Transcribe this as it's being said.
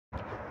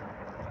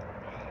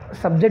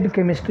Subject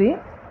chemistry,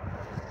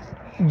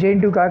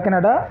 jntuk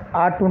Kakinada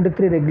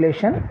r23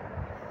 regulation.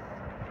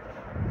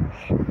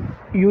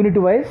 Unit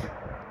wise,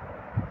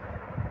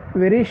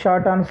 very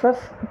short answers,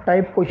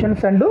 type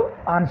questions and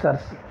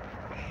answers.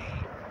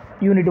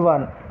 Unit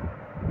 1,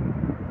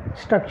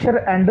 structure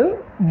and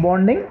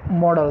bonding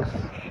models.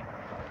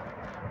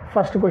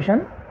 First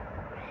question,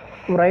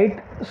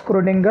 write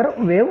Schrödinger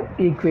wave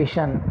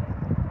equation.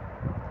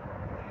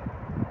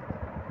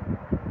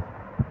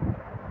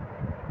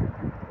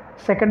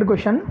 Second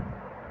question,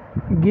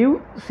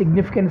 give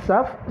significance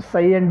of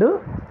psi and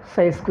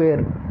psi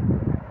square.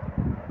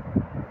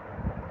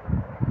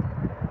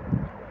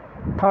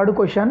 Third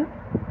question,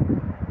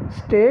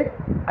 state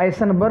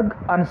Heisenberg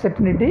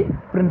uncertainty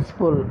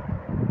principle.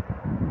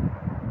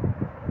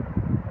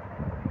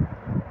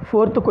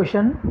 Fourth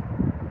question,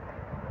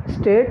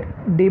 state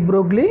de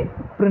Broglie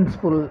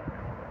principle.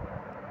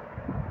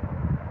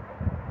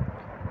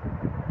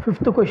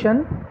 Fifth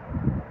question,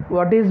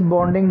 what is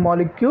bonding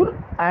molecule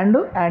and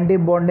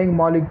anti-bonding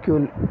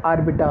molecule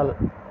orbital?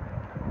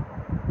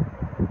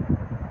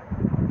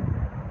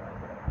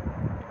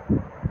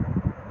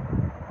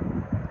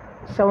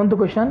 Seventh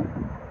question,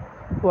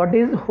 what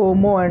is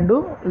HOMO and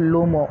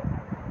LUMO?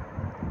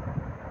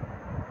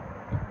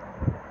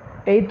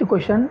 Eighth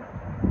question,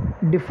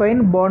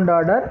 define bond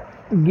order,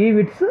 give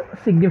its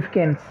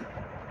significance.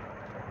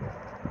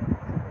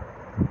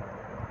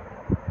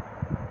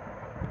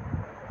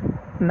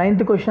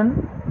 Ninth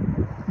question,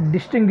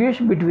 distinguish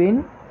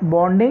between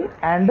bonding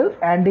and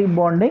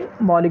anti-bonding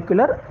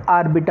molecular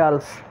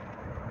orbitals.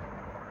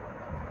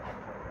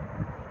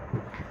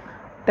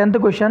 10th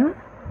question,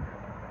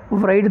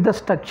 write the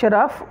structure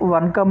of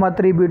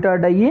 1,3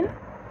 butadiene,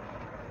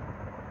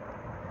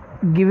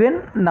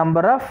 given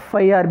number of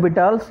pi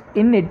orbitals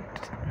in it.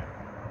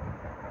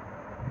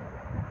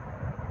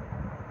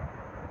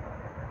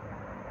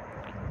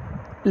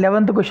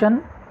 11th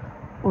question,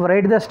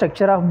 write the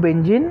structure of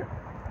benzene,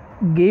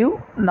 give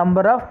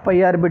number of pi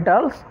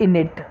orbitals in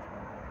it.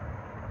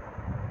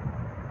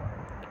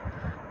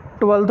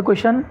 12th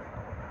question,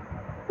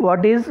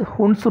 what is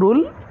Hund's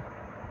rule,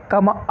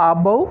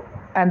 above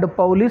and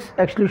Pauli's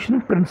exclusion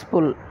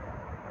principle.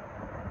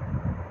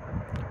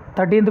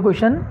 13th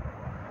question,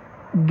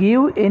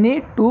 give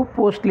any two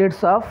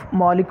postulates of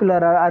molecular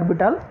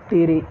orbital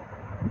theory.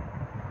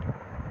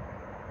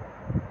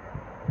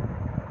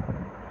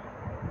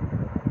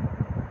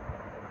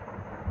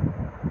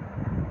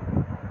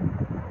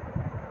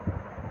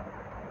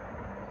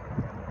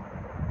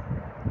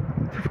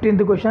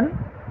 Fifteenth question,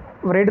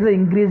 write the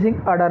increasing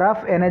order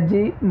of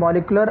energy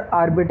molecular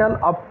orbital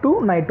up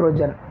to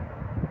nitrogen.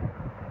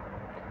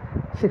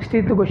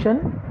 16th question,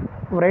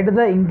 write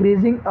the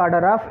increasing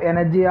order of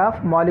energy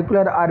of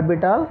molecular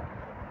orbital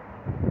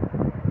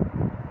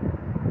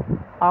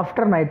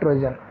after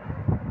nitrogen.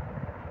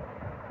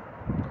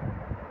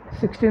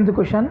 16th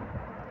question,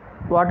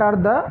 what are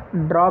the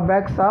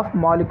drawbacks of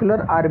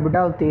molecular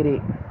orbital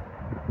theory?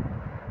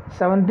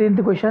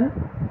 17th question,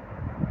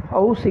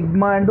 how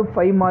sigma and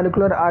pi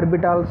molecular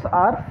orbitals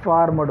are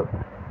formed.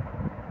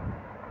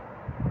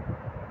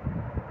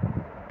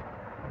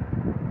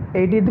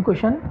 18th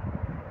question,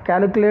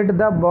 calculate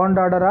the bond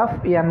order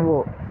of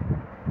NO.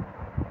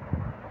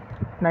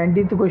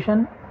 19th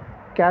question,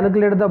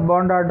 calculate the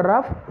bond order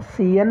of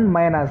Cn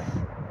minus.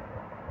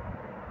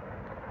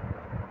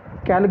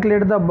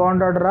 Calculate the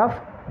bond order of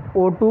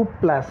O2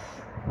 plus.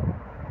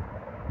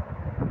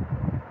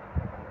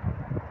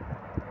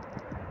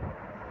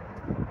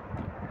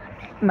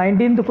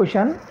 19th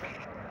question,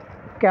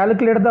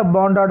 calculate the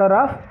bond order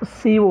of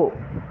CO.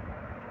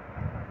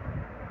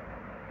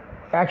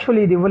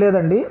 Actually ఇది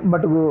ఇవ్వలేదండి,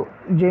 but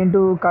giant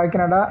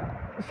Kakinada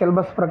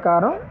syllabus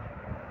ప్రకారం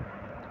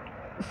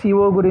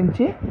CO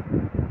గురించి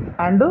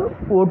and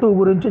O2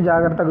 గురించి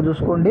జాగ్రత్తగా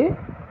చూసుకోండి.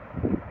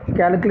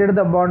 Calculate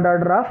the bond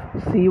order of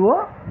CO,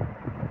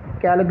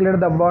 calculate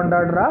the bond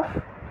order of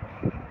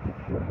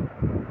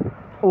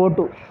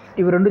O2,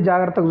 ఇవి రెండు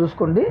జాగ్రత్తగా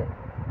చూసుకోండి,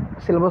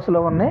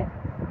 సిలబస్లో ఉన్నాయి.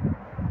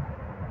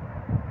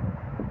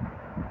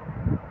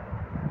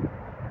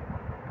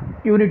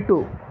 Unit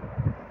 2,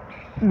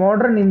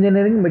 modern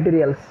engineering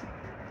materials.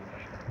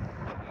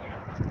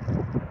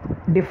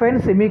 Define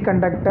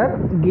semiconductor,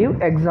 give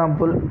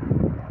example.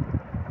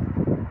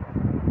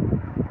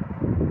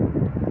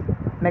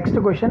 Next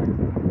question,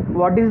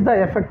 what is the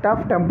effect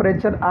of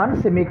temperature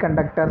on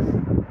semiconductors?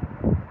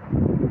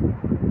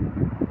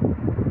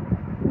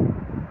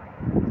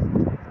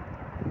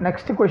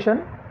 Next question,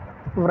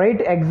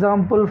 write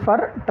example for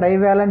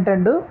trivalent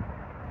and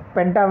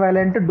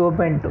pentavalent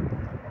dopant.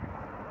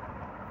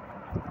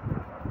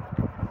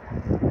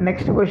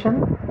 Next question,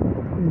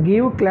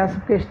 give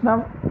classification of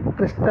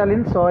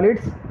crystalline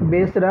solids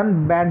based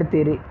on band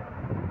theory.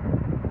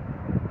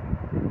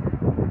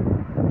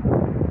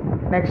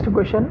 Next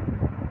question,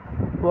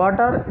 what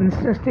are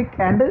intrinsic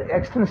and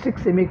extrinsic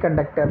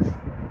semiconductors?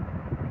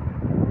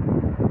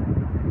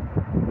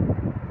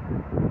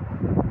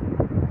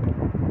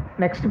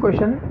 Next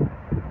question,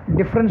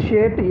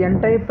 differentiate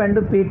n-type and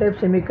p-type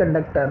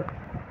semiconductor.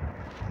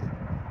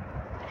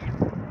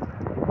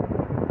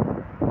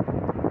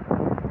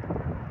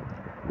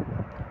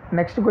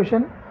 Next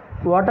question,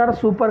 what are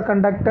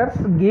superconductors?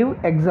 Give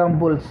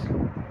examples.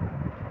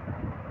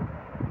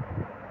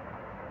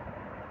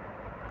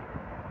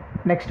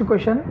 Next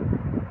question,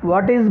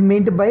 what is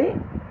meant by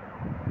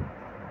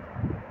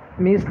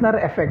Meissner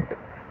effect?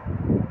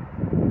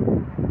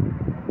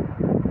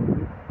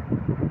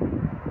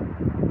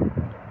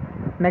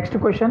 Next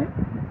question,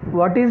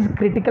 what is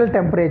critical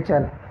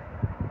temperature?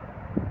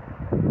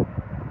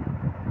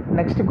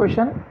 Next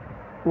question,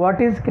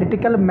 what is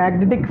critical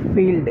magnetic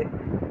field?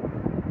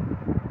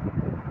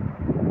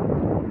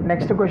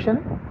 Next question,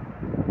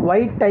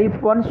 why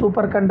type 1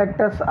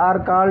 superconductors are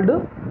called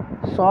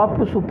soft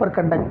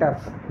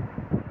superconductors?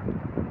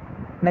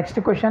 Next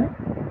question,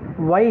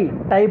 why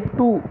type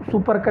 2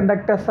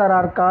 superconductors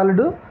are called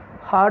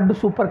hard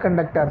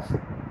superconductors?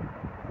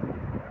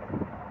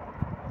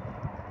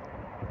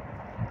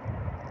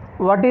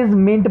 What is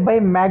meant by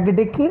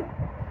magnetic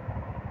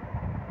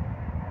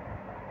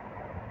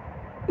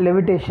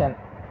levitation?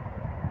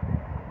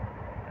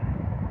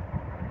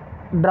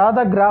 Draw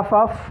the graphs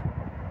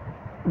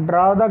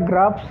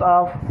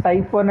of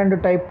type 1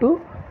 and type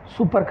 2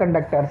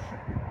 superconductors.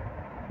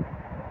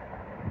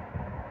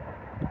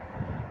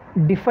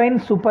 Define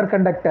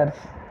superconductors.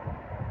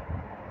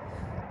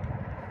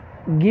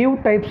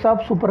 Give types of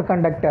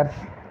superconductors.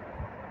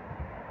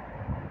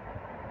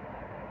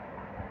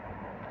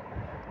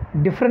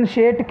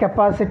 Differentiate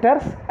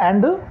capacitors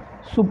and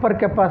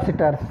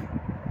supercapacitors.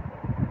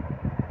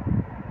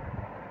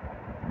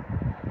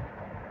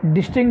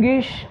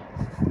 Distinguish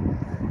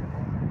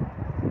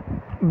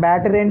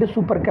battery and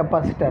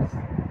supercapacitors.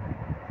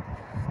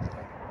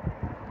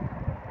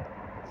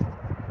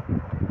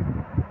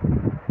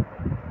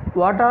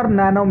 What are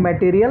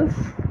nanomaterials?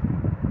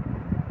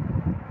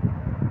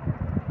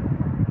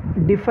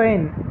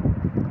 Define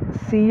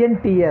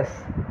CNTS.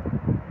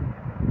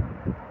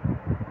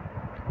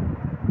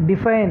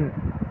 Define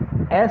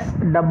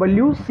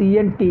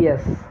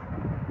SWCNTS.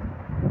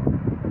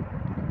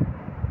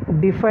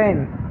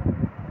 Define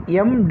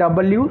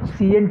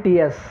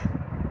MWCNTS.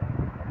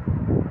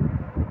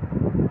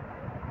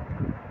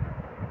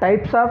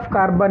 Types of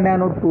carbon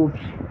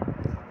nanotubes.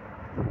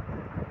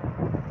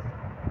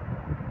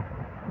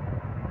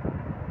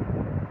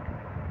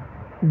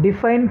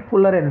 Define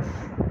fullerenes.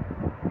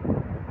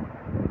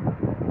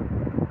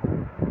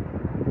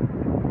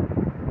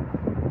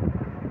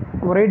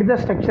 Write the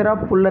structure of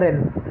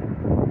fullerene.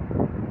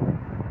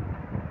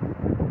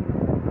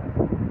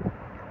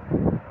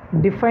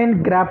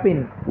 Define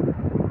graphene.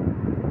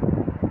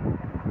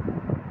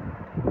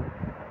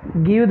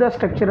 Give the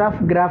structure of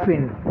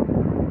graphene.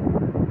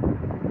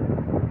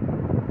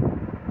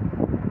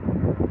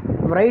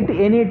 Write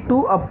any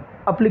two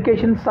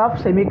applications of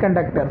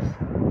semiconductors.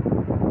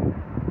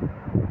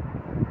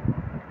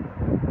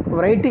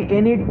 Write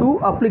any two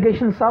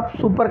applications of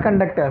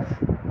superconductors.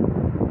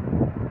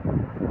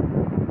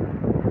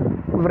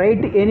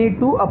 Write any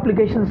two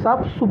applications of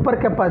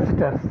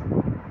supercapacitors.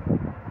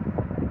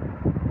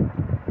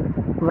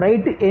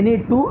 Write any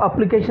two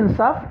applications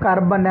of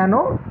carbon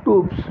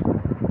nanotubes.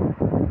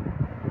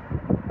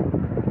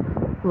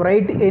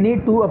 Write any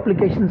two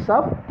applications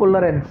of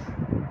fullerenes.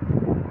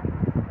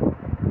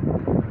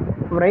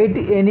 Write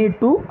any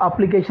two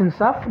applications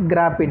of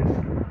graphenes.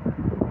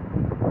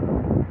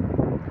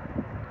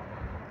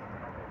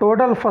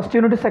 Total first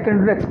unit second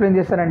unit explain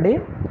చేశానండి,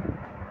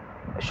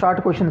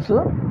 short questions.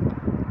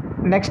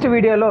 Next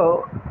వీడియోలో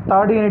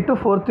third unit,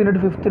 fourth unit,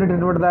 fifth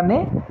unit దాన్ని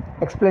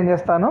explain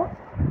చేస్తాను.